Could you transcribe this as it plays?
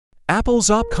Apple's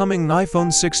upcoming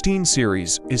iPhone 16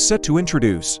 series is set to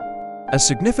introduce a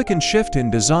significant shift in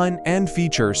design and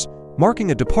features,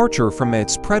 marking a departure from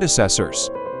its predecessors.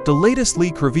 The latest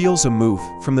leak reveals a move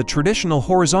from the traditional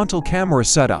horizontal camera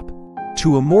setup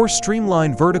to a more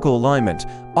streamlined vertical alignment,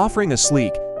 offering a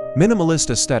sleek, minimalist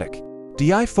aesthetic.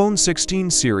 The iPhone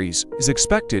 16 series is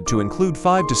expected to include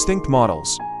 5 distinct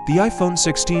models: the iPhone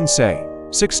 16 SE,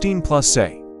 16 Plus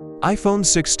SE, iPhone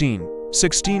 16,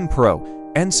 16 Pro,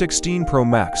 and 16 Pro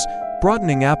Max,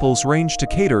 broadening Apple's range to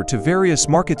cater to various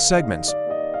market segments.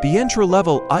 The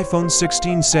entry-level iPhone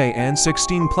 16 SE and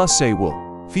 16 Plus SE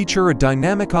will feature a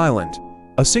dynamic island,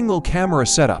 a single camera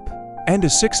setup, and a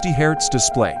 60Hz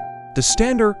display. The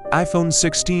standard iPhone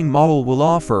 16 model will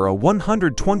offer a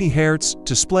 120Hz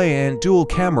display and dual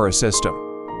camera system,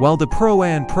 while the Pro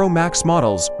and Pro Max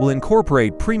models will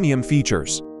incorporate premium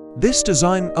features. This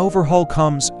design overhaul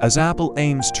comes as Apple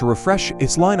aims to refresh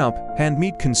its lineup and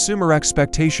meet consumer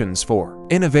expectations for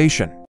innovation.